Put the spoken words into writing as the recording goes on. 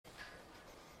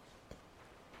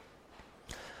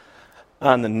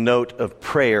On the note of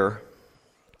prayer,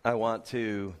 I want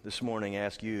to this morning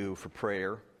ask you for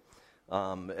prayer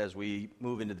as we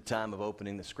move into the time of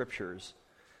opening the Scriptures.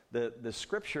 The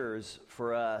Scriptures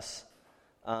for us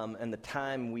and the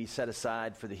time we set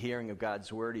aside for the hearing of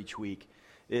God's Word each week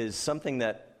is something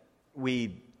that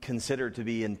we consider to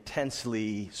be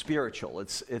intensely spiritual.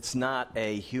 It's not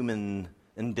a human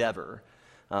endeavor.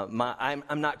 I'm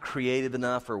not creative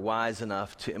enough or wise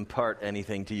enough to impart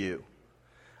anything to you.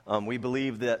 We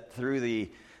believe that through the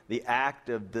act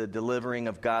of the delivering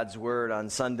of God's Word on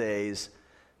Sundays,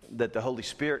 that the Holy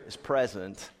Spirit is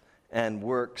present and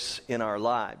works in our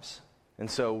lives. And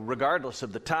so regardless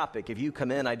of the topic, if you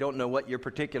come in, I don't know what your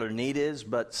particular need is,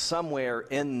 but somewhere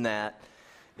in that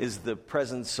is the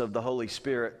presence of the Holy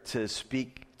Spirit to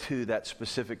speak to that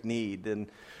specific need. And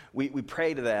we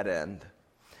pray to that end.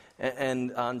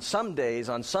 And on some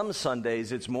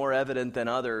Sundays, it's more evident than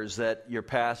others that your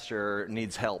pastor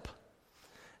needs help.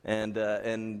 And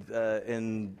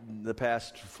in the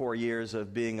past 4 years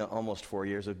of being, almost 4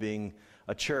 years of being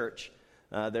a church,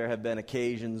 there have been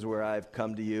occasions where I've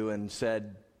come to you and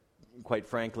said, quite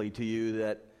frankly to you,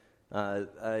 that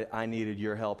I needed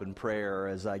your help in prayer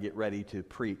as I get ready to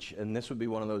preach. And this would be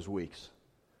one of those weeks.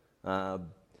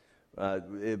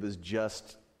 It was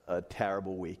just a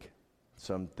terrible week.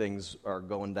 Some things are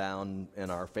going down in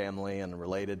our family and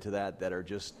related to that are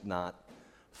just not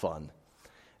fun.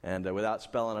 And without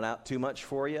spelling it out too much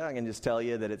for you, I can just tell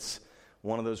you that it's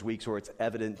one of those weeks where it's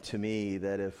evident to me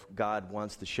that if God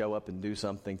wants to show up and do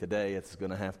something today, it's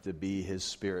going to have to be His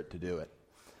Spirit to do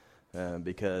it.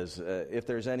 Because if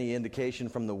there's any indication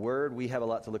from the Word, we have a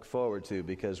lot to look forward to,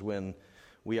 because when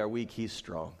we are weak, He's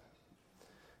strong.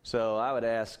 So I would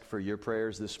ask for your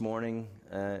prayers this morning,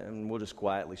 and we'll just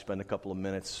quietly spend a couple of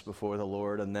minutes before the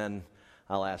Lord, and then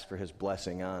I'll ask for His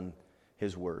blessing on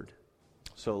His Word.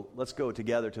 So let's go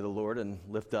together to the Lord and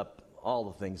lift up all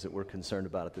the things that we're concerned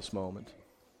about at this moment.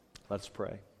 Let's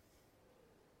pray.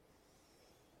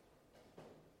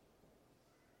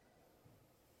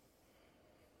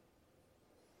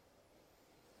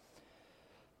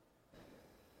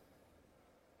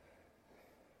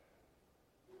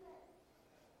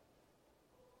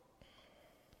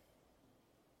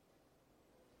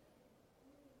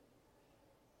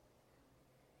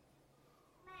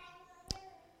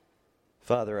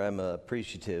 Father, I'm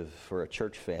appreciative for a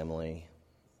church family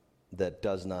that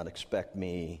does not expect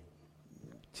me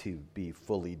to be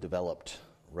fully developed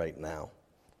right now,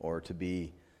 or to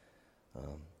be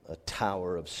a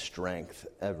tower of strength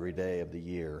every day of the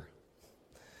year.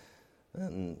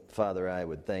 And Father, I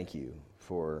would thank you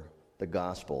for the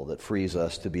gospel that frees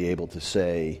us to be able to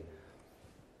say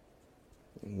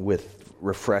with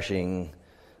refreshing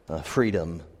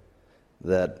freedom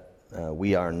that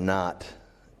we are not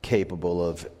capable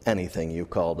of anything you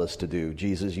called us to do.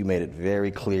 Jesus, you made it very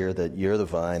clear that you're the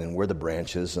vine and we're the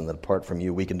branches, and that apart from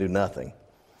you we can do nothing.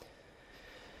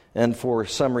 And for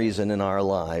some reason in our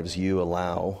lives, you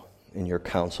allow, in your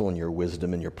counsel and your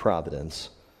wisdom and your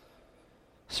providence,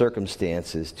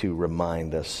 circumstances to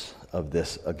remind us of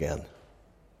this again.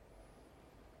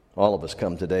 All of us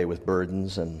come today with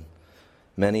burdens, and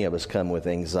many of us come with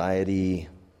anxiety,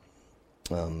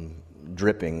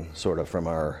 dripping sort of from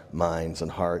our minds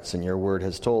and hearts. And your word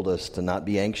has told us to not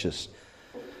be anxious,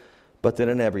 but that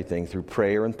in everything, through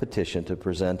prayer and petition, to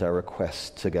present our requests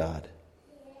to God.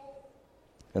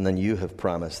 And then you have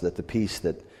promised that the peace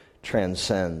that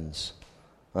transcends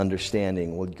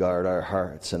understanding would guard our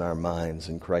hearts and our minds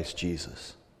in Christ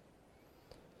Jesus.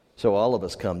 So all of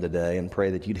us come today and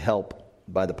pray that you'd help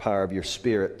by the power of your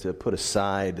Spirit to put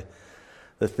aside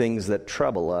the things that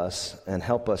trouble us, and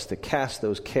help us to cast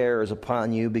those cares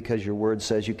upon you, because your word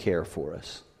says you care for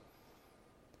us.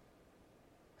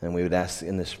 And we would ask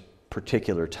in this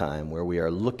particular time where we are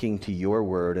looking to your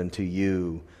word and to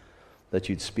you, that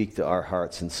you'd speak to our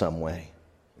hearts in some way,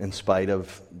 in spite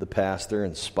of the pastor,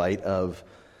 in spite of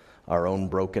our own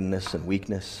brokenness and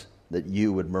weakness, that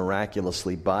you would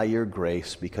miraculously, by your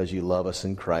grace, because you love us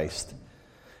in Christ,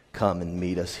 come and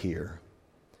meet us here.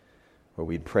 For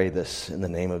we'd pray this in the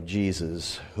name of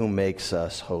Jesus, who makes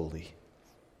us holy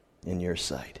in your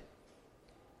sight.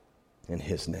 In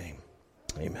his name,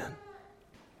 amen.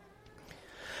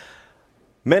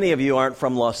 Many of you aren't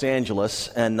from Los Angeles,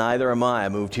 and neither am I. I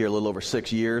moved here a little over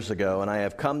 6 years ago, and I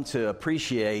have come to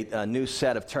appreciate a new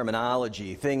set of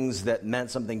terminology, things that meant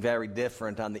something very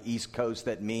different on the East Coast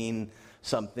that mean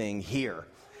something here.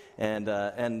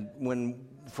 And when,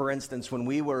 for instance, when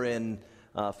we were in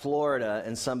Florida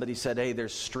and somebody said, hey,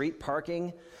 there's street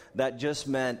parking, that just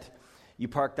meant you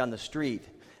parked on the street.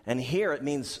 And here it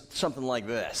means something like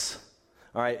this.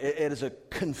 All right, it is a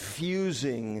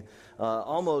confusing,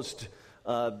 almost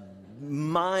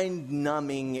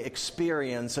mind-numbing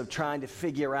experience of trying to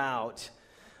figure out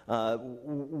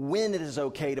when it is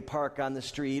okay to park on the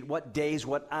street, what days,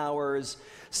 what hours.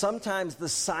 Sometimes the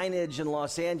signage in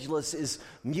Los Angeles is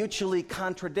mutually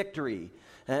contradictory.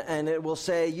 And it will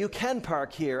say, you can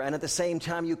park here, and at the same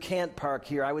time, you can't park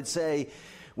here. I would say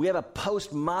we have a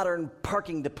postmodern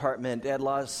parking department at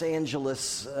Los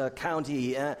Angeles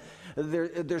County.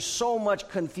 There's so much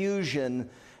confusion,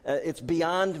 it's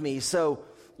beyond me. So,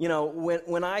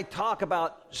 when I talk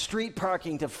about street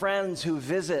parking to friends who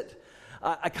visit,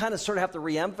 I kind of sort of have to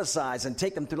reemphasize and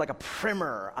take them through like a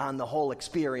primer on the whole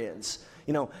experience.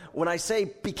 When I say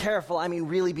be careful, I mean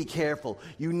really be careful.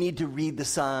 You need to read the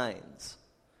signs.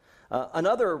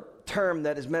 Another term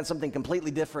that has meant something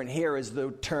completely different here is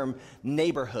the term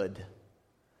neighborhood.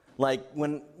 Like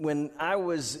when I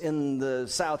was in the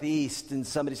Southeast and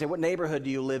somebody said, what neighborhood do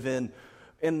you live in?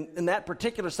 In that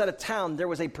particular set of town, there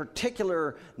was a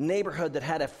particular neighborhood that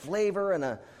had a flavor and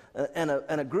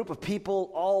a group of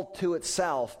people all to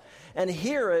itself. And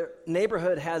here, a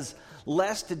neighborhood has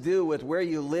less to do with where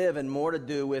you live and more to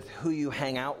do with who you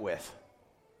hang out with.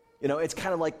 It's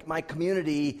kind of like my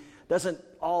community doesn't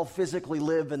all physically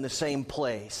live in the same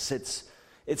place.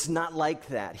 It's not like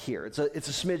that here. It's a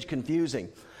smidge confusing.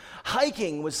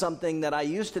 Hiking was something that I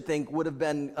used to think would have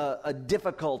been a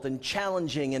difficult and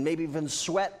challenging and maybe even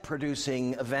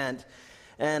sweat-producing event.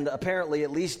 And apparently, at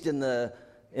least in the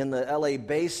LA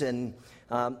basin,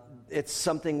 it's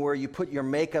something where you put your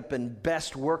makeup and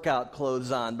best workout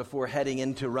clothes on before heading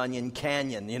into Runyon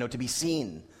Canyon, to be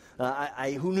seen.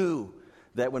 Who knew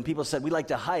that when people said we like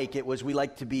to hike, it was we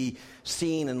like to be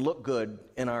seen and look good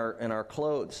in our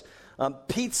clothes.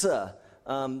 Pizza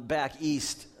back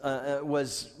east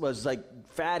was like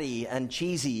fatty and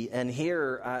cheesy, and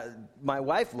here my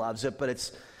wife loves it, but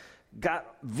it's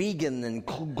got vegan and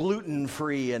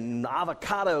gluten-free and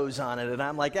avocados on it, and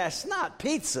I'm like, that's not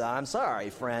pizza. I'm sorry,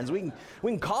 friends. We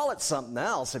can call it something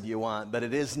else if you want, but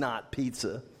it is not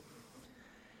pizza.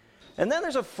 And then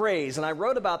there's a phrase, and I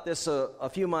wrote about this a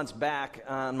few months back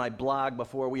on my blog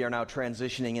before we are now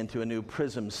transitioning into a new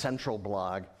Prism Central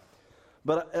blog.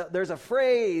 But there's a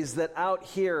phrase that out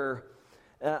here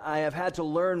I have had to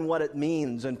learn what it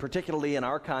means, and particularly in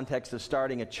our context of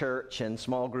starting a church and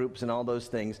small groups and all those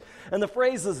things. And the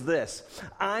phrase is this: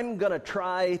 I'm going to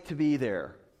try to be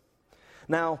there.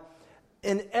 Now,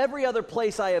 in every other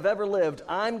place I have ever lived,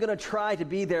 I'm going to try to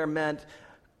be there meant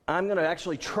I'm going to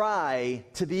actually try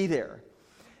to be there.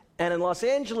 And in Los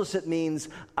Angeles, it means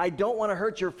I don't want to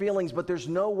hurt your feelings, but there's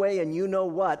no way, and you know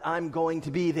what, I'm going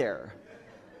to be there.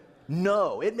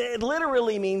 No. It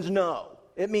literally means no.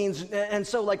 It means, and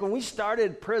so like when we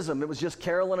started Prism, it was just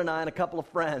Carolyn and I and a couple of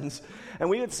friends, and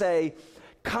we would say,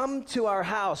 come to our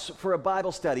house for a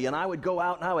Bible study, and I would go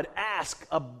out and I would ask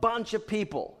a bunch of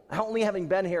people, only having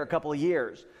been here a couple of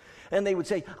years, and they would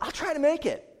say, I'll try to make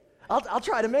it. I'll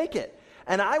try to make it.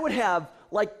 And I would have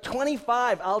like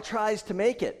 25 I'll tries to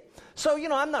make it. So,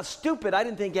 I'm not stupid. I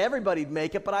didn't think everybody'd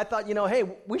make it, but I thought, hey,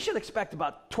 we should expect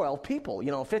about 12 people,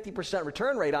 50%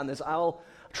 return rate on this. I'll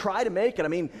try to make it. I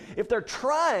mean, if they're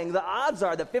trying, the odds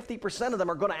are that 50% of them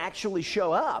are going to actually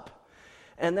show up.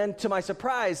 And then to my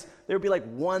surprise, there would be like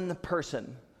one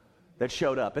person that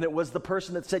showed up, and it was the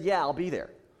person that said, yeah, I'll be there.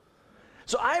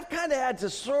 So I've kind of had to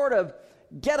sort of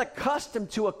get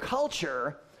accustomed to a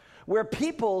culture where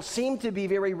people seem to be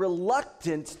very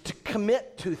reluctant to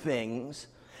commit to things,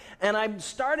 and I'm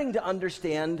starting to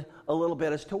understand a little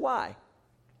bit as to why.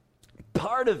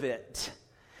 Part of it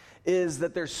is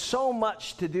that there's so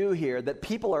much to do here that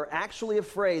people are actually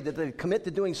afraid that they commit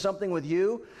to doing something with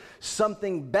you,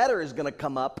 something better is going to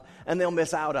come up, and they'll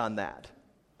miss out on that.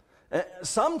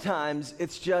 Sometimes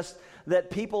it's just that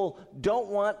people don't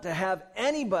want to have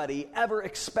anybody ever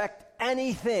expect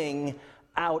anything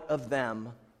out of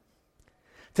them.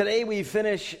 Today we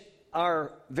finish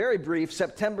our very brief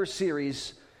September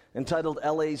series entitled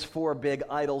LA's 4 Big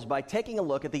Idols by taking a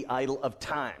look at the idol of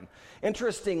time.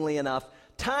 Interestingly enough,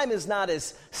 time is not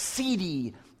as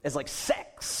seedy as like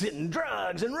sex and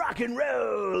drugs and rock and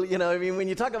roll. When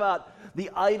you talk about the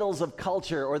idols of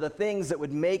culture or the things that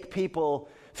would make people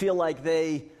feel like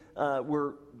they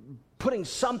were putting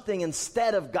something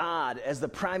instead of God as the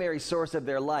primary source of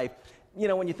their life,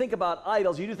 when you think about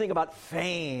idols, you do think about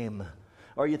fame,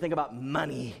 or you think about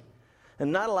money.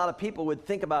 And not a lot of people would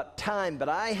think about time, but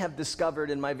I have discovered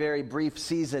in my very brief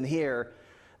season here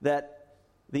that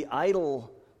the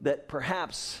idol that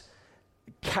perhaps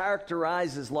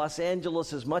characterizes Los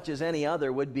Angeles as much as any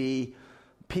other would be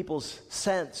people's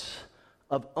sense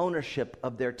of ownership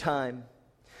of their time.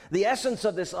 The essence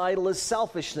of this idol is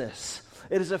selfishness.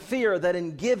 It is a fear that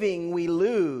in giving we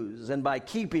lose, and by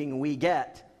keeping we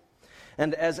get.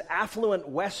 And as affluent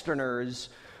Westerners,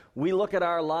 we look at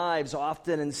our lives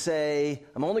often and say,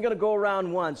 I'm only going to go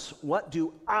around once. What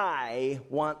do I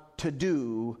want to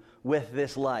do with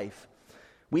this life?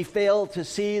 We fail to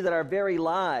see that our very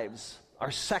lives,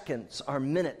 our seconds, our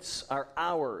minutes, our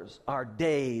hours, our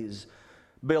days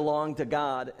belong to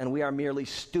God, and we are merely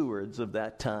stewards of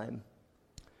that time.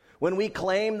 When we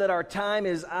claim that our time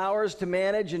is ours to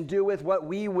manage and do with what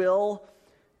we will,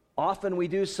 often we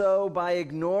do so by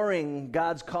ignoring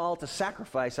God's call to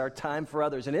sacrifice our time for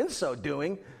others. And in so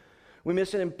doing, we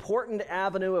miss an important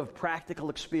avenue of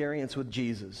practical experience with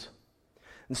Jesus.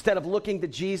 Instead of looking to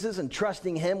Jesus and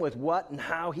trusting Him with what and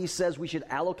how He says we should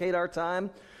allocate our time,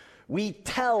 we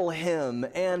tell Him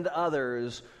and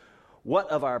others what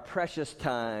of our precious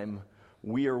time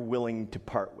we are willing to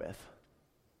part with.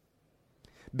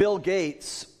 Bill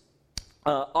Gates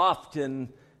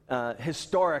often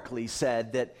historically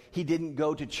said that he didn't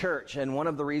go to church. And one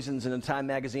of the reasons in a Time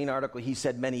magazine article he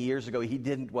said many years ago he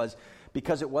didn't was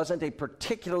because it wasn't a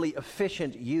particularly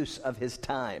efficient use of his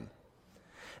time.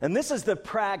 And this is the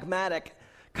pragmatic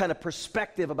kind of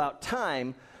perspective about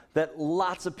time that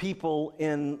lots of people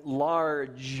in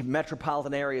large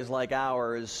metropolitan areas like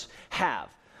ours have.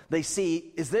 They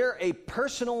see, is there a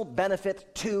personal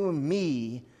benefit to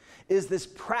me? Is this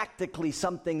practically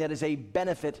something that is a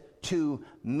benefit to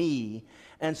me?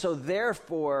 And so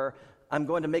therefore, I'm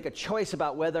going to make a choice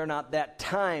about whether or not that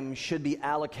time should be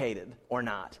allocated or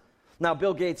not. Now,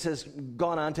 Bill Gates has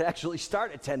gone on to actually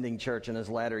start attending church in his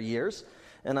latter years,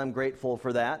 and I'm grateful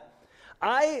for that.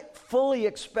 I fully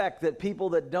expect that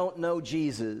people that don't know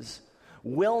Jesus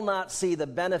will not see the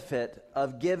benefit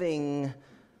of giving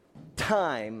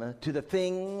time to the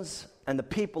things and the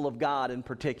people of God in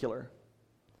particular.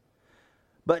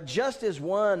 But just as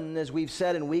one, as we've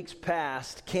said in weeks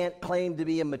past, can't claim to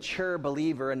be a mature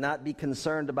believer and not be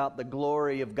concerned about the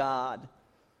glory of God,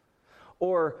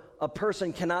 or a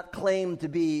person cannot claim to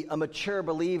be a mature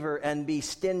believer and be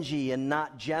stingy and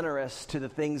not generous to the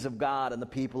things of God and the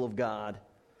people of God.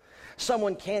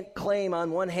 Someone can't claim on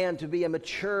one hand to be a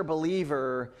mature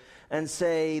believer and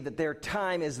say that their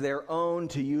time is their own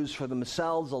to use for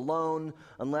themselves alone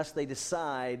unless they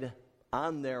decide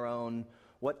on their own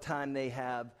what time they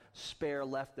have spare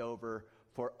left over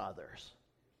for others.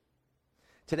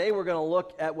 Today we're going to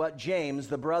look at what James,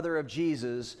 the brother of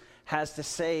Jesus, has to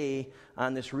say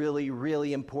on this really,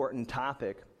 really important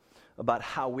topic about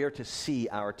how we're to see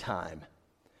our time.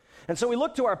 And so we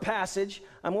look to our passage.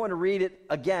 I'm going to read it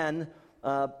again,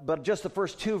 but just the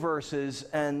first two verses,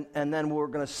 and then we're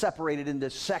going to separate it into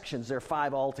sections. There are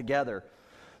 5 altogether.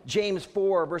 James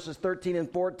 4, verses 13 and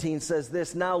 14 says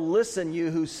this, "Now listen, you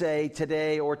who say,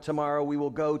 today or tomorrow we will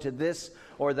go to this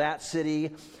or that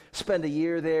city, spend a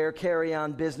year there, carry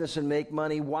on business and make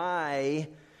money. Why?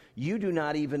 You do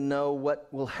not even know what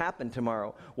will happen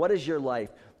tomorrow. What is your life?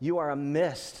 You are a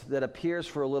mist that appears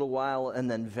for a little while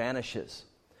and then vanishes."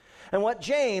 And what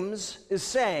James is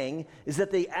saying is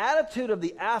that the attitude of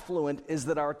the affluent is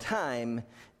that our time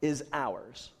is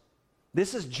ours.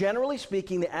 This is, generally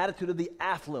speaking, the attitude of the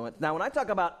affluent. Now, when I talk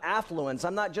about affluence,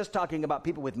 I'm not just talking about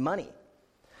people with money.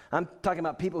 I'm talking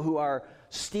about people who are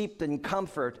steeped in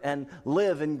comfort and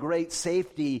live in great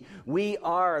safety. We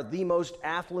are the most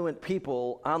affluent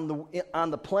people on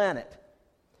the planet.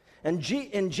 And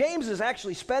James is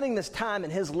actually spending this time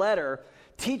in his letter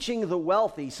teaching the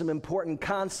wealthy some important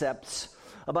concepts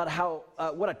about how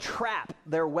what a trap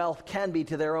their wealth can be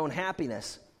to their own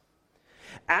happiness.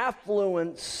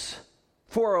 Affluence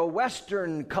for a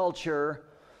Western culture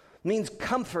means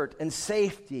comfort and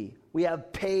safety. We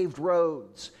have paved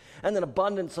roads and an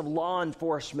abundance of law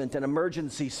enforcement and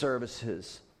emergency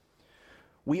services.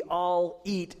 We all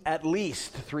eat at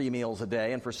least 3 meals a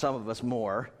day, and for some of us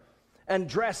more, and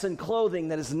dress in clothing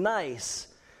that is nice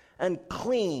and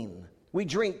clean. We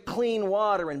drink clean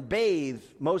water and bathe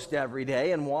most every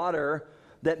day in water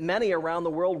that many around the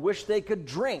world wish they could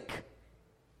drink.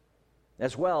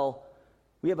 As well,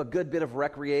 we have a good bit of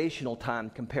recreational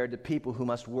time compared to people who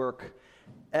must work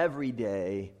every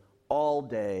day, all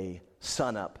day,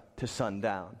 sun up to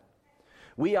sundown.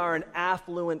 We are an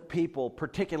affluent people,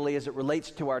 particularly as it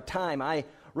relates to our time. I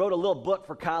wrote a little book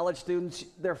for college students.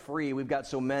 They're free. We've got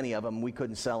so many of them, we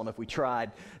couldn't sell them if we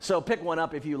tried. So pick one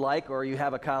up if you like, or you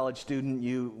have a college student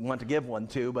you want to give one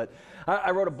to. But I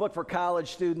wrote a book for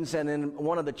college students, and in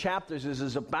one of the chapters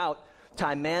is about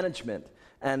time management.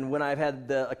 And when I've had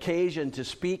the occasion to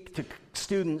speak to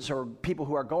students or people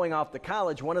who are going off to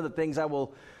college, one of the things I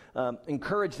will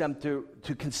encourage them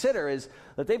to consider is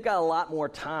that they've got a lot more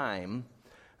time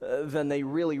than they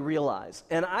really realize.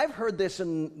 And I've heard this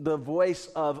in the voice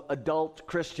of adult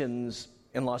Christians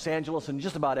in Los Angeles and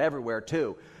just about everywhere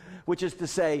too, which is to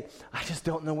say, I just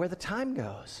don't know where the time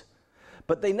goes.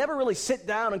 But they never really sit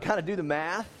down and kind of do the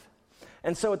math.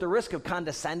 And so at the risk of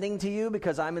condescending to you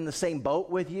because I'm in the same boat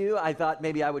with you, I thought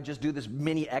maybe I would just do this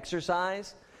mini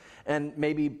exercise. And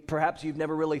maybe perhaps you've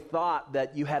never really thought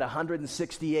that you had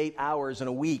 168 hours in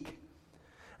a week.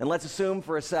 And let's assume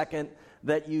for a second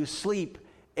that you sleep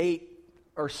 8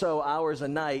 or so hours a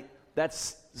night.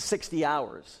 That's 60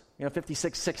 hours,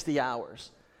 56, 60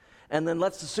 hours. And then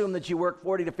let's assume that you work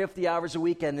 40 to 50 hours a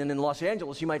week, and then in Los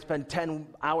Angeles, you might spend 10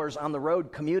 hours on the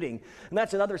road commuting, and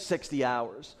that's another 60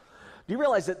 hours. Do you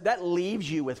realize that leaves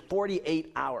you with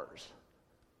 48 hours?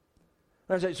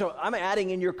 So I'm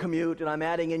adding in your commute, and I'm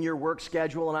adding in your work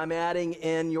schedule, and I'm adding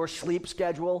in your sleep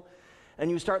schedule,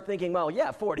 and you start thinking, well,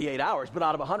 yeah, 48 hours, but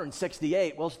out of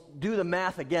 168, well, do the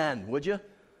math again, would you?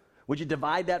 Would you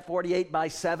divide that 48 by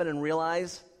 7 and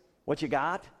realize what you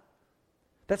got?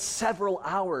 That's several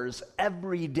hours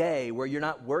every day where you're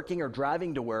not working or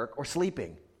driving to work or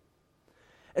sleeping.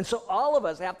 And so all of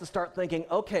us have to start thinking,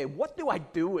 okay, what do I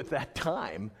do with that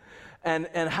time? And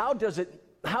how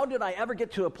did I ever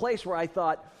get to a place where I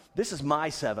thought, this is my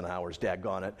 7 hours,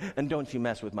 daggone it, and don't you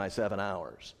mess with my 7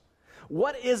 hours?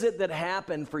 What is it that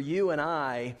happened for you and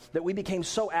I that we became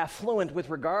so affluent with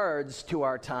regards to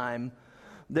our time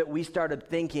that we started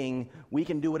thinking we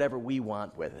can do whatever we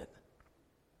want with it?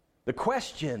 The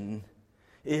question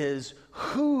is,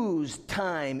 whose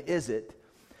time is it?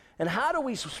 And how do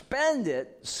we spend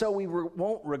it so we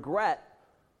won't regret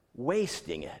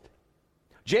wasting it?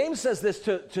 James says this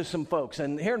to some folks,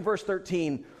 and here in verse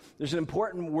 13, there's an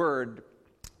important word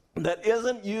that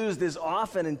isn't used as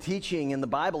often in teaching in the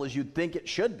Bible as you'd think it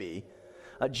should be.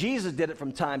 Jesus did it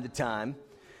from time to time,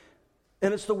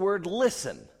 and it's the word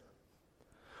listen.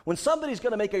 When somebody's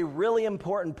going to make a really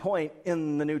important point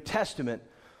in the New Testament,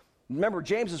 remember,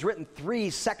 James has written 3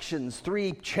 sections,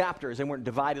 3 chapters. They weren't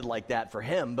divided like that for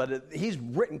him, but he's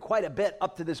written quite a bit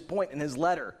up to this point in his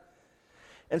letter.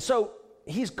 And so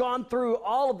he's gone through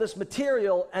all of this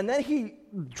material, and then he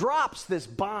drops this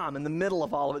bomb in the middle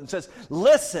of all of it and says,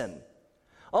 listen.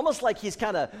 Almost like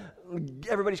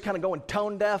everybody's kind of going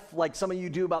tone deaf, like some of you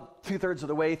do about 2/3 of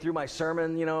the way through my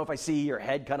sermon, if I see your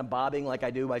head kind of bobbing like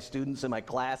I do my students in my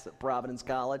class at Providence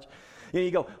College.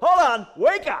 You go, hold on,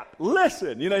 wake up,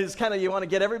 listen. It's kind of, you want to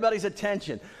get everybody's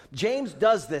attention. James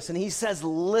does this, and he says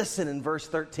listen in verse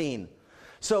 13.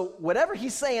 So whatever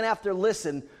he's saying after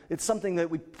listen, it's something that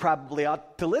we probably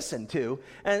ought to listen to.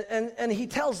 And he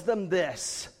tells them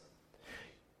this: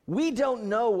 we don't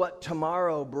know what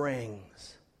tomorrow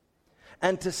brings.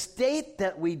 And to state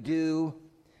that we do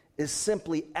is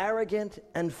simply arrogant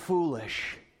and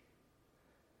foolish.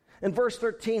 In verse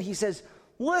 13, he says,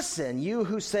 listen, you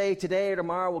who say today or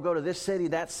tomorrow we'll go to this city,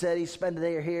 that city, spend the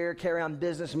day here, carry on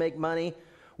business, make money.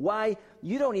 Why?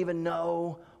 You don't even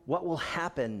know what will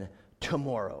happen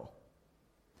tomorrow.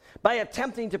 By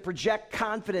attempting to project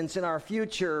confidence in our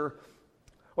future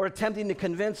or attempting to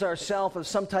convince ourselves of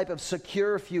some type of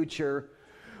secure future,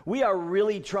 we are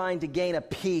really trying to gain a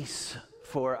peace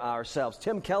for ourselves.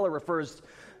 Tim Keller refers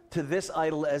to this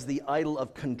idol as the idol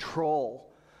of control.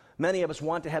 Many of us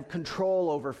want to have control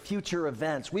over future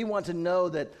events. We want to know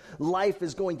that life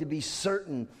is going to be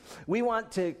certain. We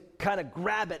want to kind of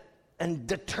grab it and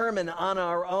determine on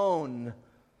our own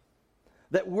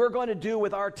that we're going to do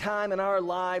with our time and our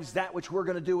lives that which we're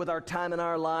going to do with our time and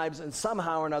our lives, and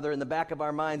somehow or another in the back of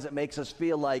our minds it makes us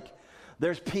feel like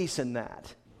there's peace in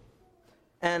that.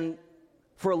 And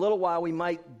for a little while we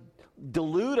might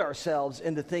delude ourselves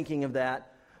into thinking of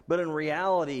that, but in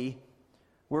reality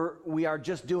we are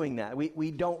just doing that.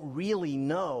 We don't really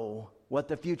know what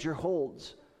the future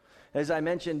holds. As I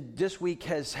mentioned, this week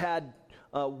has had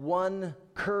one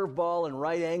curveball and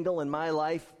right angle in my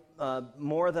life,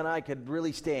 more than I could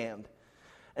really stand.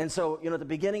 And so, at the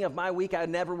beginning of my week, I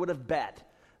never would have bet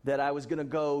that I was going to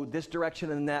go this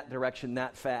direction and that direction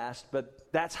that fast, but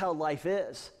that's how life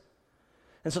is.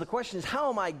 And so the question is, how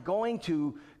am I going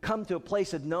to come to a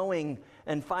place of knowing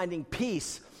and finding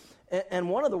peace? And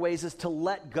one of the ways is to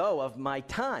let go of my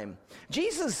time.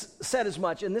 Jesus said as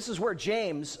much, and this is where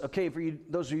James, okay, for you,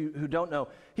 those of you who don't know,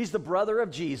 he's the brother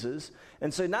of Jesus.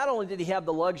 And so not only did he have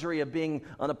the luxury of being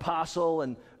an apostle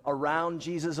and around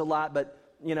Jesus a lot, but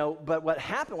what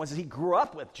happened was he grew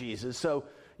up with Jesus. So,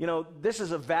 this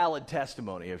is a valid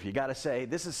testimony, if you got to say.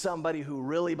 This is somebody who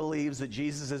really believes that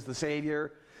Jesus is the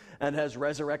Savior and has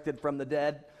resurrected from the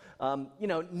dead.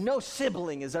 No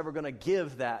sibling is ever going to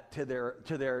give that to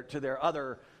their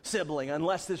other sibling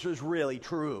unless this was really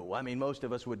true. I mean, most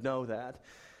of us would know that.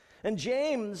 And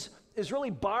James is really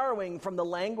borrowing from the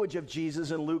language of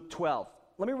Jesus in Luke 12.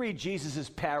 Let me read Jesus'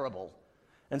 parable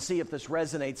and see if this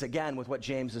resonates again with what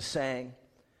James is saying.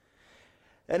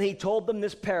 And he told them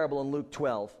this parable in Luke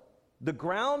 12. The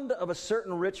ground of a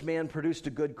certain rich man produced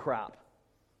a good crop.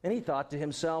 And he thought to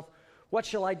himself, what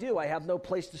shall I do? I have no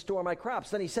place to store my crops.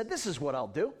 Then he said, this is what I'll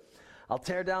do. I'll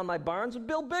tear down my barns and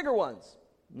build bigger ones.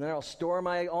 And then I'll store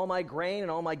all my grain and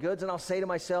all my goods, and I'll say to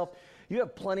myself, you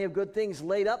have plenty of good things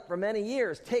laid up for many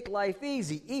years. Take life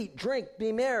easy, eat, drink,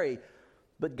 be merry.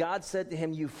 But God said to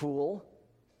him, you fool,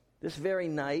 this very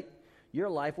night your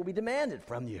life will be demanded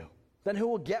from you. Then who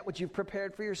will get what you've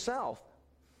prepared for yourself?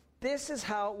 This is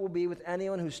how it will be with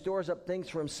anyone who stores up things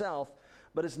for himself,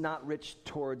 but is not rich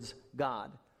towards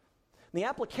God. The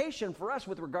application for us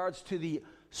with regards to the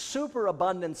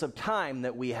superabundance of time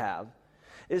that we have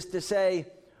is to say,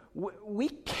 we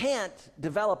can't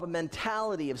develop a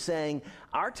mentality of saying,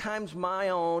 our time's my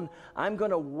own, I'm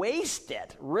going to waste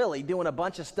it, really, doing a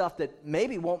bunch of stuff that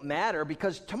maybe won't matter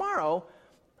because tomorrow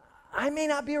I may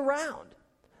not be around.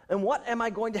 And what am I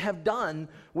going to have done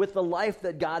with the life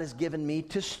that God has given me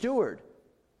to steward?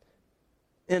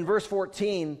 In verse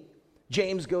 14,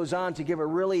 James goes on to give a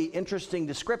really interesting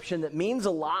description that means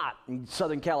a lot in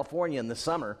Southern California in the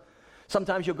summer.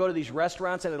 Sometimes you'll go to these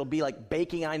restaurants and it'll be like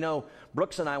baking. I know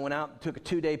Brooks and I went out and took a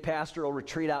 2-day pastoral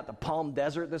retreat out to Palm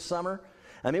Desert this summer.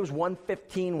 I mean, it was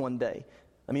 115 one day.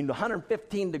 I mean,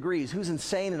 115 degrees. Who's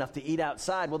insane enough to eat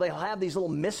outside? Well, they'll have these little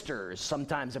misters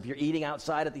sometimes if you're eating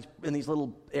outside in these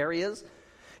little areas.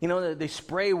 You know, they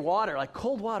spray water, like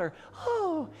cold water.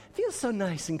 Oh, it feels so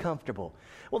nice and comfortable.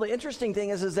 Well, the interesting thing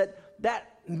is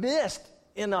that mist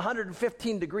in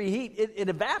 115-degree heat, it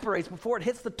evaporates before it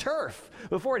hits the turf,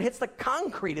 before it hits the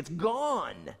concrete. It's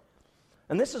gone.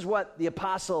 And this is what the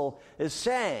apostle is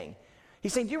saying.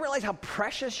 He's saying, do you realize how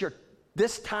precious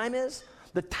this time is?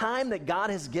 The time that God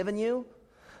has given you?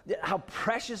 How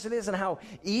precious it is and how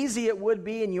easy it would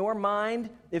be in your mind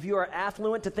if you are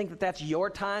affluent to think that that's your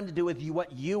time to do with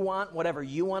what you want, whatever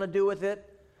you want to do with it.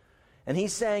 And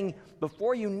he's saying,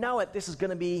 before you know it, this is going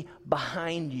to be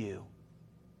behind you.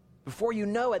 Before you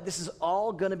know it, this is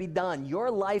all going to be done. Your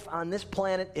life on this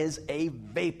planet is a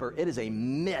vapor. It is a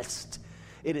mist.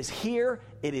 It is here.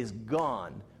 It is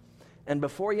gone. And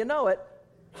before you know it,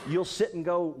 you'll sit and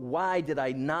go, why did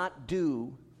I not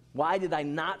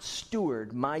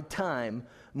steward my time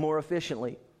more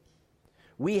efficiently?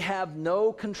 We have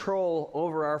no control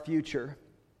over our future.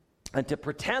 And to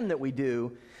pretend that we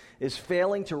do is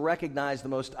failing to recognize the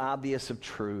most obvious of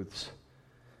truths.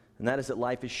 And that is that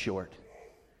life is short.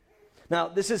 Now,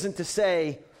 this isn't to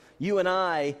say, you and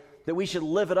I, that we should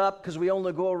live it up because we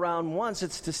only go around once.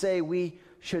 It's to say we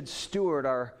should steward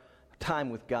our time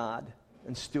with God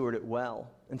and steward it well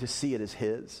and to see it as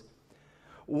His.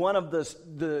 One of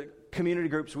the community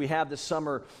groups we have this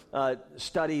summer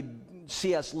studied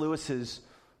C.S. Lewis's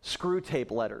Screw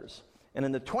Tape letters. And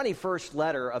in the 21st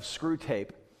letter of Screw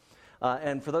Tape,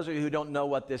 and for those of you who don't know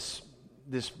what this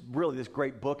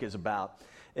great book is about,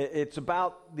 it's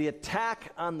about the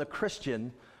attack on the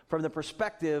Christian from the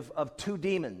perspective of two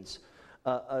demons.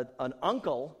 An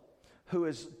uncle who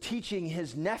is teaching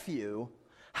his nephew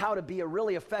how to be a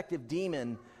really effective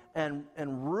demon and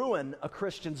ruin a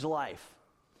Christian's life.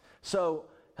 So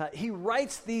he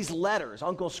writes these letters,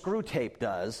 Uncle Screwtape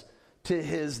does, to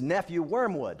his nephew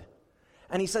Wormwood.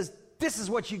 And he says, this is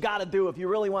what you got to do if you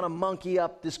really want to monkey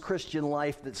up this Christian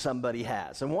life that somebody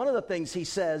has. And one of the things he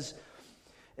says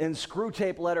in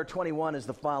Screwtape letter 21 is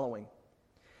the following.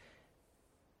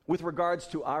 With regards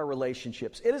to our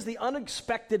relationships, it is the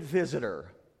unexpected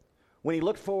visitor when he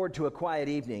looked forward to a quiet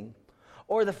evening,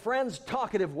 or the friend's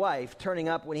talkative wife turning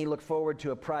up when he looked forward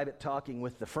to a private talking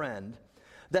with the friend,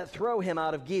 that throw him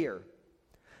out of gear.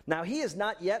 Now he is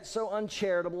not yet so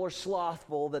uncharitable or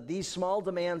slothful that these small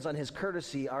demands on his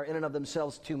courtesy are in and of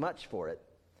themselves too much for it.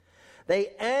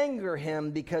 They anger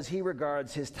him because he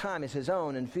regards his time as his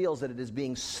own and feels that it is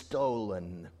being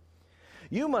stolen.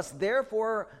 You must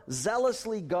therefore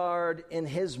zealously guard in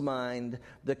his mind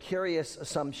the curious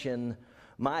assumption,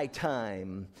 my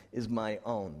time is my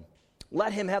own.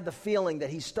 Let him have the feeling that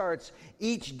he starts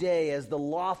each day as the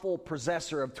lawful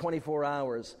possessor of 24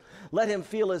 hours. Let him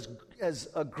feel as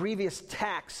a grievous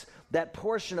tax that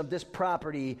portion of this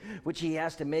property which he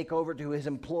has to make over to his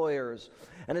employers,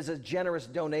 and as a generous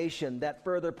donation that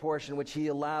further portion which he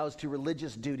allows to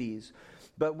religious duties.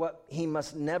 But what he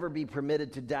must never be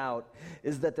permitted to doubt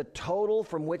is that the total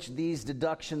from which these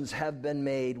deductions have been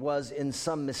made was, in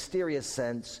some mysterious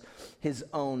sense, his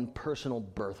own personal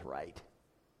birthright.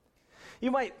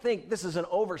 You might think this is an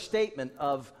overstatement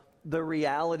of the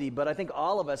reality, but I think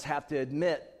all of us have to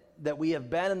admit that we have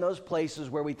been in those places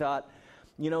where we thought,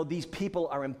 these people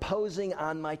are imposing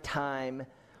on my time,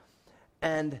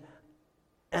 and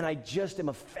I just am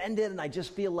offended, and I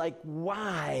just feel like,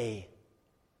 why?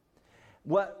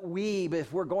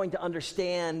 If we're going to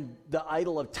understand the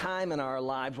idol of time in our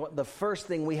lives, the first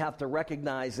thing we have to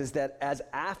recognize is that as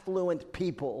affluent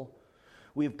people,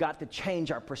 we've got to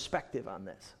change our perspective on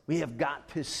this. We have got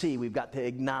to see, we've got to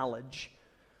acknowledge,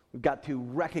 we've got to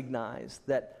recognize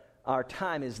that our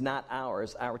time is not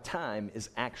ours. Our time is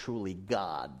actually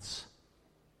God's.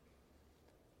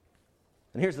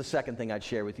 And here's the second thing I'd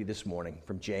share with you this morning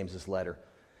from James's letter.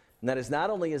 And that is, not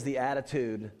only is the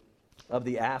attitude of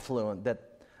the affluent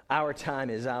that our time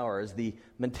is ours, the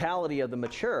mentality of the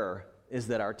mature is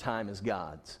that our time is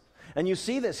God's. And you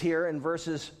see this here in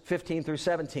verses 15 through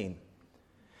 17.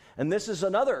 And this is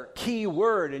another key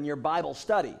word in your Bible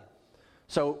study.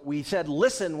 So we said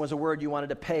listen was a word you wanted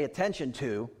to pay attention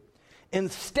to.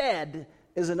 Instead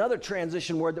is another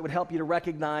transition word that would help you to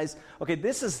recognize, okay,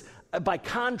 this is by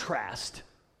contrast.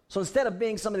 So instead of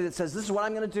being somebody that says, this is what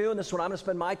I'm going to do, and this is what I'm going to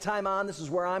spend my time on, this is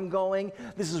where I'm going,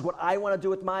 this is what I want to do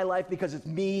with my life because it's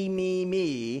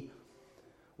me,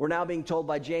 we're now being told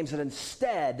by James that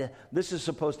instead, this is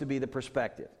supposed to be the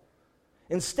perspective.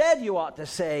 Instead, you ought to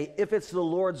say, if it's the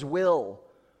Lord's will,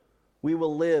 we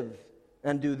will live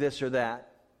and do this or that.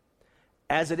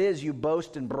 As it is, you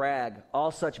boast and brag.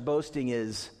 All such boasting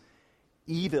is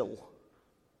evil.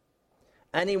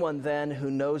 Anyone then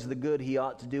who knows the good he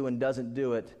ought to do and doesn't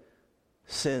do it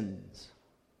sins.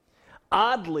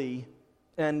 Oddly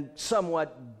and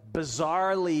somewhat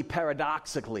bizarrely,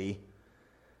 paradoxically,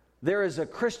 there is a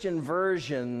Christian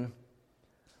version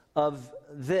of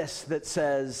this that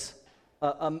says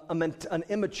an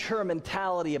immature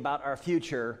mentality about our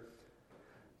future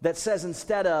that says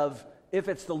instead of, if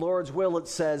it's the Lord's will, it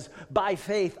says, by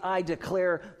faith I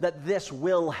declare that this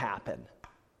will happen.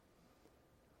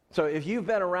 So if you've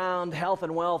been around health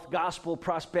and wealth, gospel,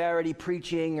 prosperity,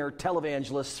 preaching, or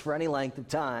televangelists for any length of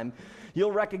time,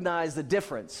 you'll recognize the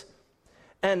difference.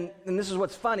 And this is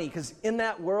what's funny, because in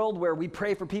that world where we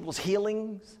pray for people's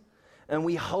healings, and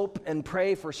we hope and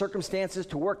pray for circumstances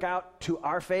to work out to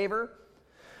our favor,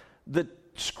 the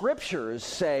scriptures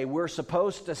say we're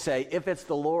supposed to say, if it's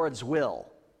the Lord's will.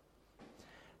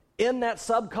 In that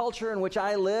subculture in which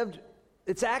I lived,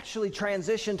 it's actually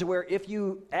transitioned to where if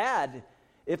you add,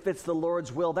 if it's the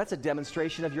Lord's will, that's a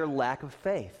demonstration of your lack of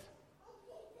faith.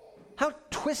 How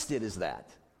twisted is that?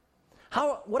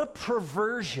 What a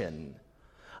perversion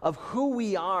of who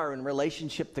we are in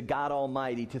relationship to God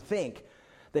Almighty, to think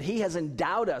that He has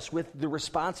endowed us with the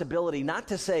responsibility not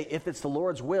to say, if it's the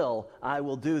Lord's will, I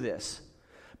will do this,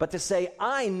 but to say,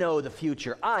 I know the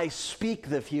future, I speak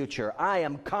the future, I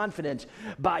am confident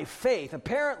by faith.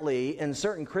 Apparently, in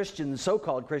certain Christian,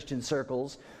 so-called Christian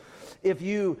circles, if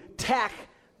you tack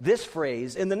this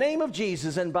phrase, in the name of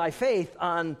Jesus and by faith,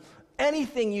 on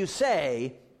anything you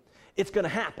say, it's going to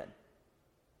happen.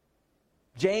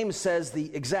 James says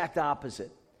the exact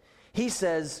opposite. He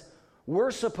says,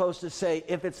 we're supposed to say,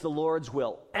 if it's the Lord's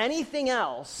will. Anything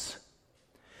else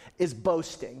is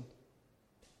boasting.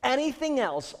 Anything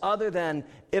else other than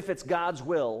if it's God's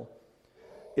will,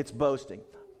 it's boasting.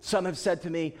 Some have said to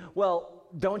me, well,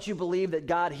 don't you believe that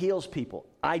God heals people?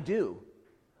 I do.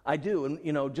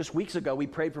 And, just weeks ago, we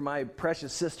prayed for my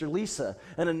precious sister Lisa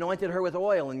and anointed her with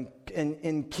oil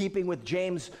in keeping with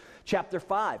James chapter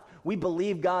 5. We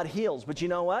believe God heals. But you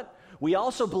know what? We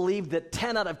also believe that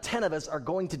 10 out of 10 of us are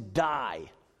going to die.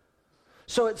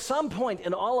 So at some point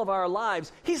in all of our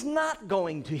lives, He's not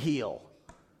going to heal.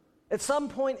 At some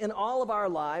point in all of our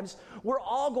lives, we're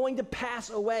all going to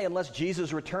pass away unless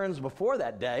Jesus returns before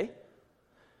that day.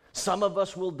 Some of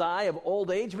us will die of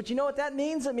old age, but you know what that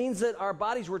means? It means that our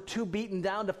bodies were too beaten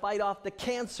down to fight off the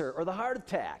cancer or the heart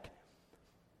attack.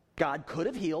 God could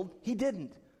have healed. He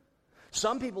didn't.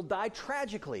 Some people die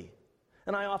tragically.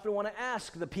 And I often want to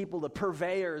ask the people, the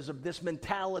purveyors of this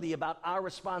mentality about our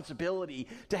responsibility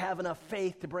to have enough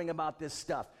faith to bring about this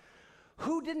stuff.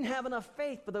 Who didn't have enough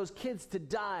faith for those kids to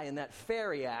die in that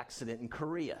ferry accident in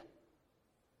Korea?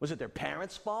 Was it their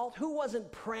parents' fault? Who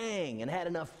wasn't praying and had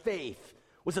enough faith?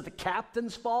 Was it the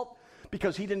captain's fault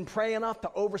because he didn't pray enough to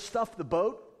overstuff the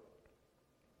boat?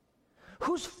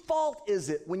 Whose fault is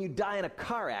it when you die in a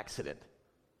car accident?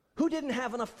 Who didn't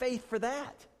have enough faith for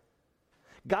that?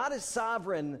 God is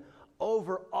sovereign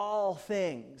over all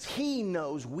things. He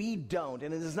knows we don't,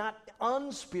 and it is not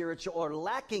unspiritual or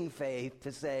lacking faith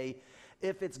to say,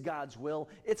 if it's God's will,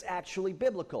 it's actually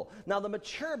biblical. Now, the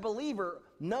mature believer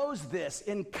knows this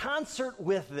in concert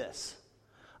with this.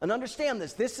 And understand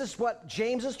this. This is what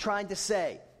James is trying to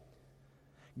say.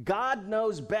 God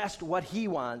knows best what he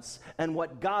wants, and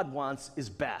what God wants is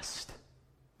best.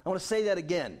 I want to say that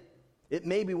again. It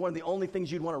may be one of the only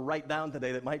things you'd want to write down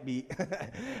today that might be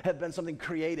have been something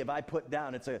creative I put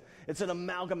down. It's an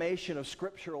amalgamation of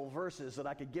scriptural verses that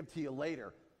I could give to you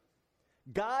later.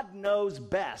 God knows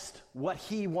best what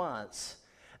he wants,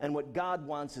 and what God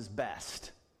wants is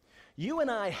best. You and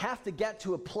I have to get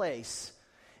to a place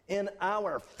in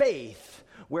our faith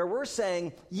where we're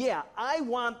saying, yeah, I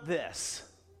want this,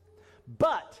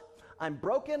 but I'm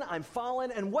broken, I'm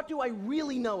fallen, and what do I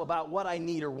really know about what I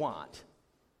need or want?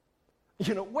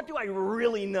 What do I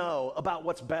really know about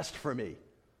what's best for me?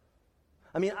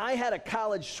 I mean, I had a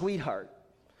college sweetheart,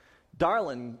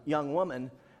 darling young woman,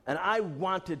 and I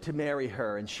wanted to marry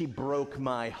her, and she broke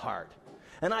my heart.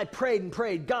 And I prayed and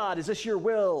prayed, God, is this your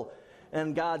will?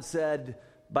 And God said,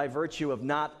 by virtue of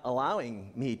not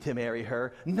allowing me to marry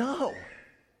her, no.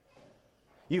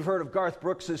 You've heard of Garth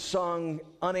Brooks' song,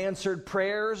 Unanswered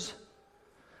Prayers?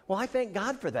 Well, I thank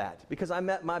God for that, because I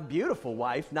met my beautiful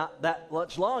wife not that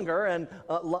much longer and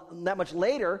that much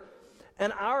later,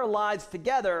 and our lives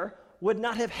together would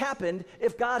not have happened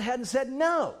if God hadn't said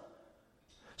no.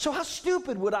 So how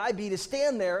stupid would I be to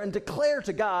stand there and declare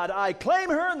to God, I claim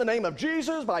her in the name of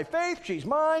Jesus, by faith, she's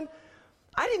mine.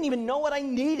 I didn't even know what I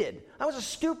needed. I was a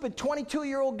stupid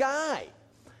 22-year-old guy.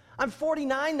 I'm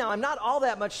 49 now. I'm not all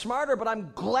that much smarter, but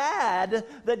I'm glad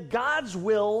that God's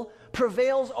will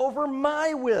prevails over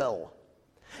my will.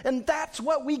 And that's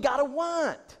what we got to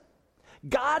want.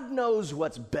 God knows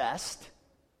what's best.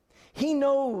 He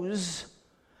knows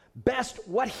best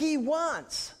what he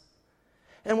wants.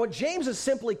 And what James is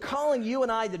simply calling you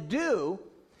and I to do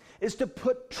is to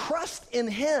put trust in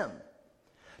him.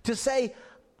 To say,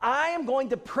 I am going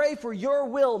to pray for your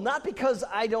will, not because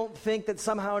I don't think that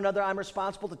somehow or another I'm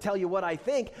responsible to tell you what I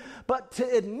think, but to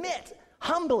admit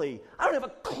humbly, I don't have a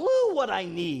clue what I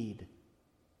need.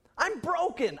 I'm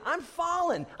broken. I'm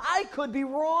fallen. I could be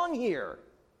wrong here.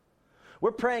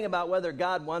 We're praying about whether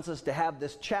God wants us to have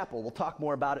this chapel. We'll talk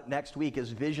more about it next week as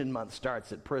Vision Month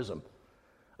starts at Prism.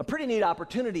 A pretty neat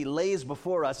opportunity lays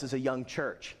before us as a young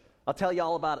church. I'll tell you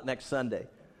all about it next Sunday.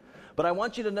 But I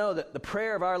want you to know that the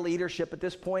prayer of our leadership at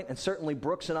this point, and certainly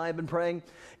Brooks and I have been praying,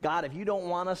 God, if you don't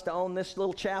want us to own this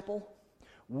little chapel,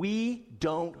 we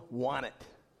don't want it.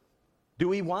 Do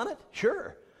we want it?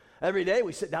 Sure. Every day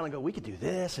we sit down and go, we could do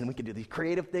this, and we could do these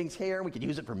creative things here, and we could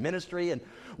use it for ministry, and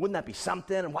wouldn't that be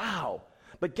something? And wow.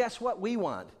 But guess what we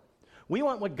want? We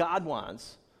want what God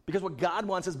wants, because what God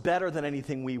wants is better than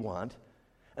anything we want.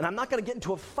 And I'm not going to get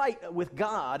into a fight with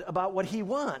God about what he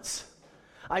wants.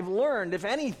 I've learned, if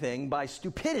anything, by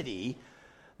stupidity,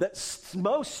 that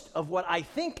most of what I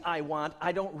think I want,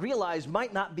 I don't realize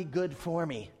might not be good for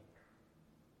me.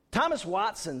 Thomas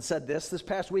Watson said this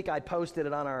past week. I posted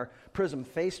it on our Prism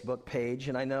Facebook page,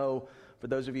 and I know for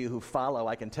those of you who follow,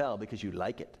 I can tell because you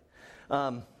like it.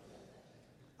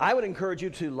 I would encourage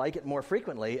you to like it more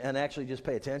frequently and actually just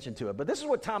pay attention to it. But this is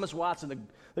what Thomas Watson,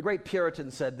 the great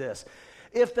Puritan, said this.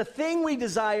 If the thing we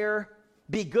desire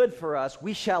be good for us,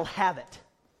 we shall have it.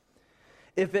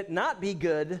 If it not be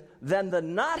good, then the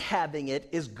not having it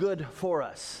is good for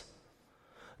us.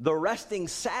 The resting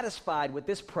satisfied with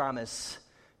this promise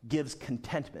gives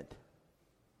contentment.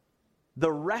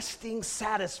 The resting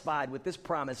satisfied with this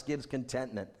promise gives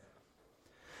contentment.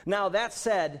 Now, that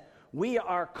said, we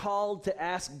are called to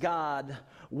ask God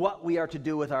what we are to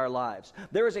do with our lives.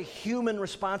 There is a human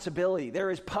responsibility.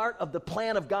 There is part of the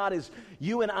plan of God is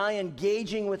you and I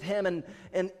engaging with him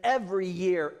and every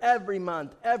year, every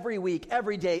month, every week,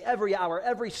 every day, every hour,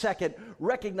 every second,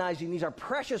 recognizing these are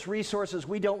precious resources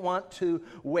we don't want to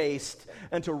waste,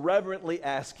 and to reverently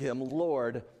ask him,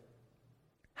 Lord,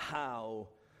 how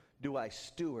do I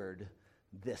steward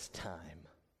this time?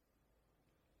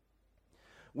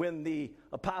 When the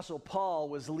Apostle Paul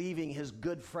was leaving his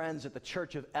good friends at the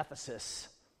church of Ephesus,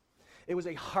 it was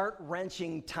a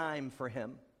heart-wrenching time for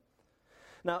him.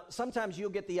 Now, sometimes you'll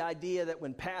get the idea that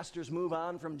when pastors move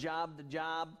on from job to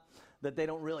job, that they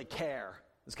don't really care.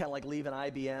 It's kind of like leaving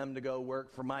IBM to go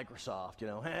work for Microsoft.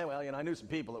 Hey, well, I knew some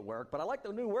people at work, but I like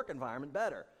the new work environment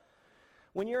better.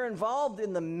 When you're involved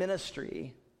in the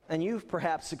ministry, and you've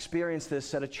perhaps experienced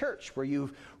this at a church where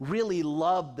you've really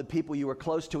loved the people you were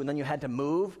close to, and then you had to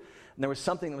move, and there was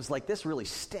something that was like, this really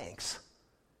stinks.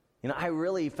 I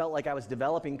really felt like I was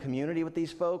developing community with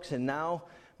these folks, and now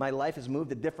my life has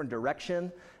moved a different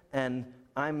direction, and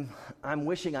I'm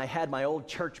wishing I had my old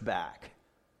church back.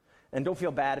 And don't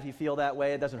feel bad if you feel that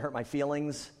way. It doesn't hurt my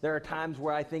feelings. There are times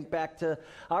where I think back to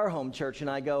our home church, and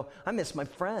I go, I miss my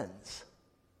friends.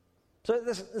 So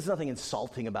there's nothing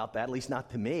insulting about that, at least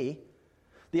not to me.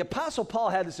 The Apostle Paul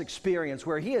had this experience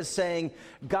where he is saying,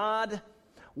 God,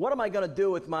 what am I going to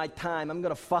do with my time? I'm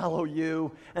going to follow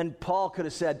you. And Paul could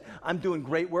have said, I'm doing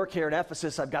great work here in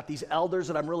Ephesus. I've got these elders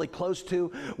that I'm really close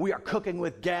to. We are cooking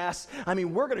with gas. I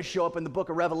mean, we're going to show up in the book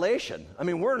of Revelation. I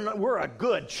mean, we're a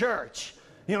good church.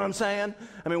 You know what I'm saying?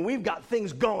 I mean, we've got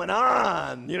things going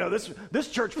on. You know, this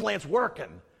church plant's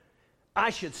working.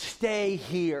 I should stay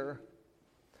here.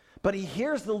 But he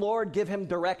hears the Lord give him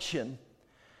direction,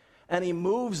 and he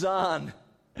moves on.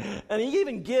 And he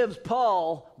even gives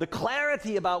Paul the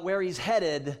clarity about where he's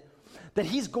headed, that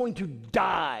he's going to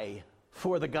die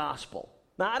for the gospel.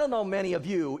 Now, I don't know many of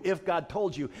you, if God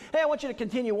told you, hey, I want you to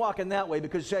continue walking that way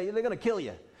because they're going to kill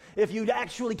you. If you'd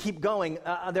actually keep going,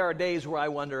 there are days where I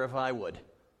wonder if I would.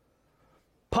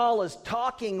 Paul is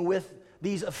talking with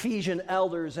these Ephesian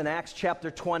elders in Acts chapter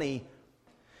 20,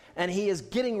 and he is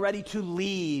getting ready to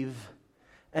leave,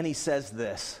 and he says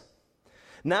this,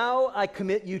 now I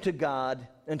commit you to God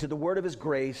and to the word of his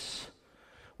grace,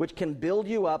 which can build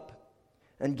you up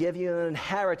and give you an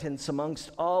inheritance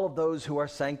amongst all of those who are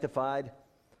sanctified.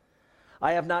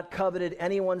 I have not coveted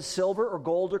anyone's silver or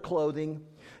gold or clothing.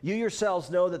 You yourselves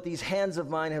know that these hands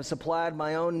of mine have supplied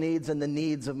my own needs and the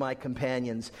needs of my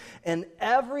companions. And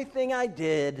everything I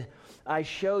did, I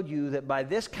showed you that by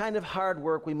this kind of hard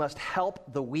work we must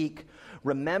help the weak,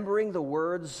 remembering the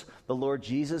words the Lord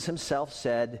Jesus himself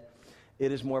said,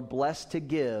 it is more blessed to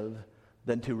give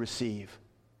than to receive.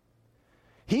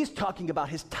 He's talking about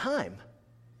his time.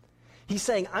 He's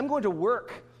saying, I'm going to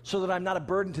work so that I'm not a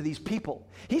burden to these people.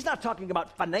 He's not talking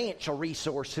about financial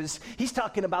resources. He's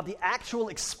talking about the actual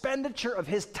expenditure of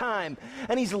his time.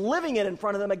 And he's living it in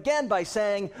front of them again by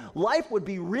saying, life would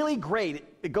be really great.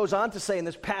 It goes on to say in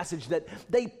this passage that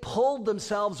they pulled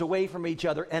themselves away from each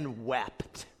other and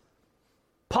wept.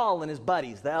 Paul and his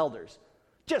buddies, the elders,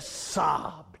 just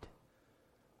sobbed.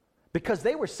 Because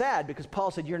they were sad, because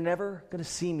Paul said, you're never going to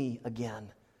see me again.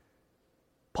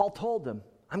 Paul told them,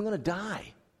 I'm going to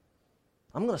die.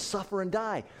 I'm going to suffer and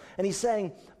die. And he's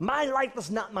saying, my life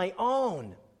is not my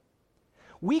own.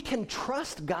 We can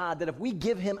trust God that if we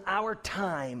give him our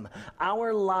time,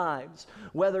 our lives,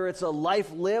 whether it's a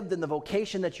life lived in the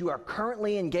vocation that you are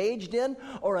currently engaged in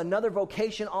or another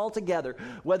vocation altogether,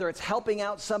 whether it's helping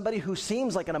out somebody who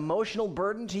seems like an emotional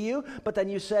burden to you, but then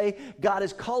you say, God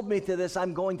has called me to this,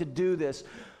 I'm going to do this.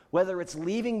 Whether it's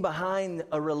leaving behind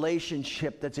a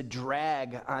relationship that's a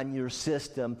drag on your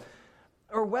system,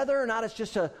 or whether or not it's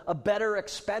just a better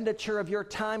expenditure of your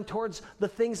time towards the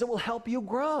things that will help you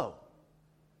grow.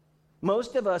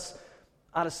 Most of us,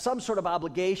 out of some sort of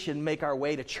obligation, make our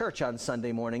way to church on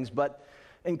Sunday mornings, but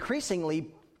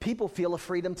increasingly, people feel a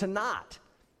freedom to not.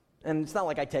 And it's not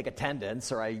like I take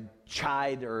attendance or I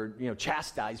chide or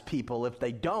chastise people if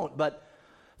they don't, but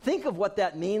think of what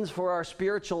that means for our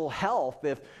spiritual health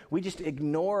if we just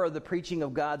ignore the preaching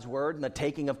of God's word and the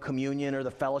taking of communion or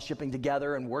the fellowshipping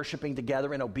together and worshiping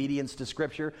together in obedience to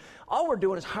Scripture. All we're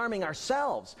doing is harming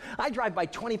ourselves. I drive by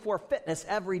 24 Fitness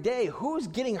every day. Who's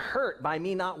getting hurt by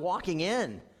me not walking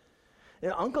in?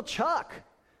 Uncle Chuck.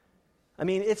 I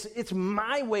mean, it's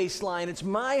my waistline, it's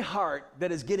my heart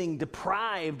that is getting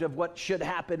deprived of what should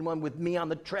happen with me on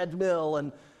the treadmill,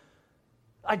 and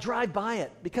I drive by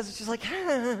it because it's just like,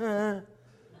 I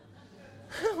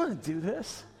don't want to do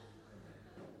this.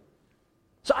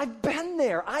 So I've been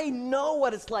there. I know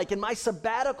what it's like. In my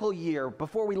sabbatical year,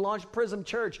 before we launched Prism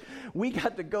Church, we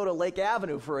got to go to Lake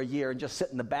Avenue for a year and just sit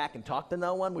in the back and talk to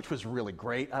no one, which was really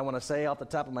great, I want to say, off the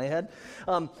top of my head.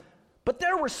 But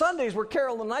there were Sundays where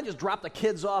Carol and I just dropped the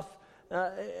kids off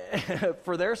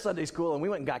for their Sunday school, and we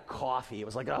went and got coffee. It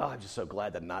was like, I'm just so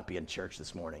glad to not be in church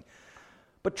this morning.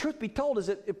 But truth be told is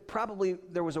that it probably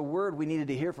there was a word we needed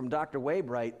to hear from Dr.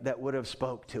 Waybright that would have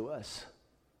spoke to us.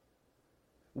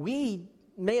 We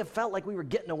may have felt like we were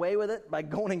getting away with it by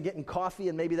going and getting coffee,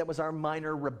 and maybe that was our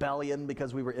minor rebellion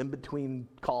because we were in between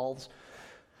calls.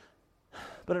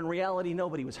 But in reality,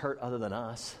 nobody was hurt other than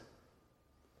us.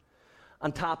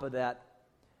 On top of that,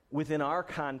 within our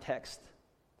context,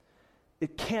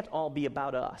 it can't all be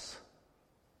about us.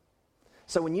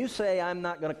 So when you say, I'm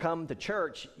not going to come to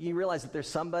church, you realize that there's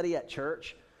somebody at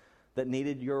church that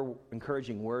needed your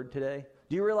encouraging word today?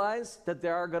 Do you realize that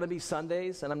there are going to be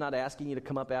Sundays, and I'm not asking you to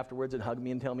come up afterwards and hug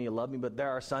me and tell me you love me, but there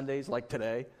are Sundays like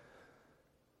today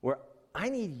where I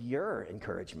need your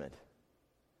encouragement.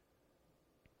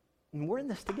 And we're in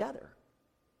this together.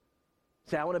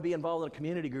 Say, I want to be involved in a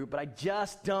community group, but I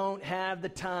just don't have the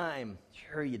time.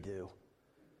 Sure you do.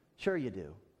 Sure you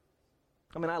do.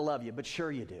 I mean, I love you, but sure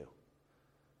you do.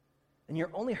 And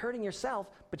you're only hurting yourself,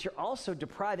 but you're also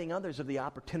depriving others of the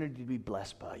opportunity to be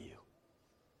blessed by you.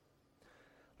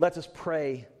 Let us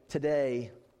pray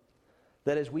today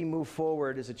that as we move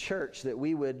forward as a church, that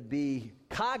we would be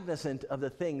cognizant of the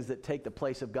things that take the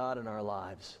place of God in our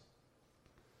lives.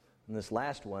 And this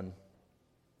last one,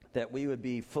 that we would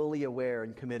be fully aware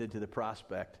and committed to the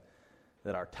prospect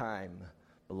that our time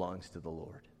belongs to the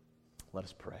Lord. Let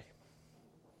us pray.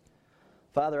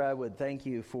 Father, I would thank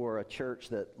you for a church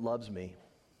that loves me.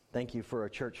 Thank you for a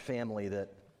church family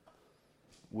that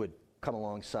would come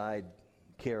alongside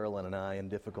Carolyn and I in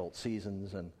difficult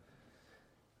seasons,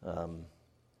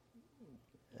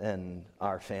 and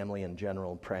our family in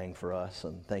general praying for us,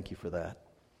 and thank you for that.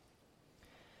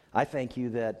 I thank you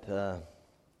that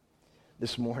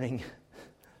this morning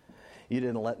you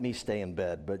didn't let me stay in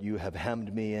bed, but you have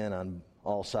hemmed me in on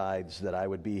all sides that I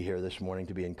would be here this morning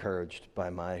to be encouraged by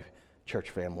my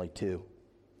church family too.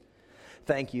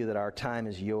 Thank you that our time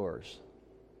is yours.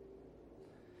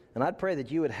 And I'd pray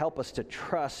that you would help us to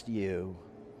trust you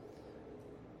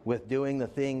with doing the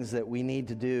things that we need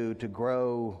to do to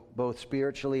grow both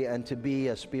spiritually and to be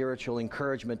a spiritual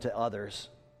encouragement to others.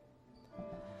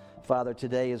 Father,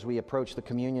 today as we approach the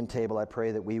communion table, I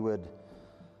pray that we would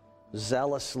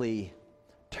zealously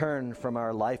turn from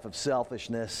our life of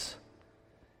selfishness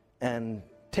and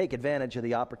take advantage of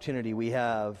the opportunity we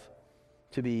have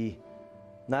to be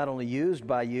not only used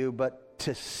by you, but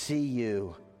to see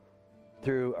you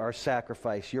through our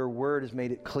sacrifice. Your word has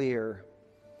made it clear.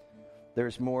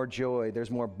 There's more joy,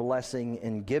 there's more blessing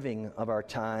in giving of our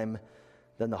time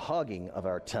than the hogging of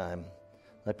our time.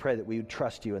 I pray that we would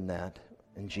trust you in that.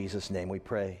 In Jesus' name we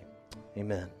pray.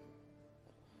 Amen.